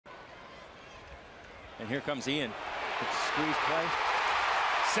And here comes Ian. It's a squeeze play.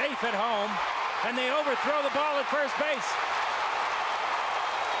 Safe at home. And they overthrow the ball at first base.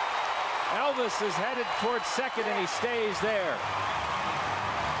 Elvis is headed towards second, and he stays there.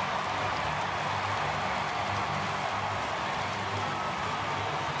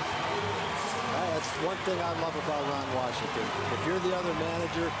 That's one thing I love about Ron Washington. If you're the other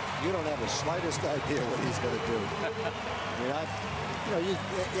manager, you don't have the slightest idea what he's going to do. You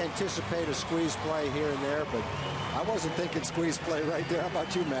anticipate a squeeze play here and there, but I wasn't thinking squeeze play right there. How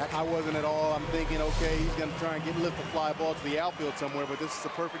about you, Mac? I wasn't at all. I'm thinking, okay, he's going to try and lift the fly ball to the outfield somewhere, but this is the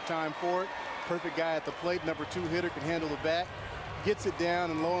perfect time for it. Perfect guy at the plate. Number 2 hitter can handle the bat. Gets it down,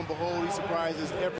 and lo and behold, he surprises every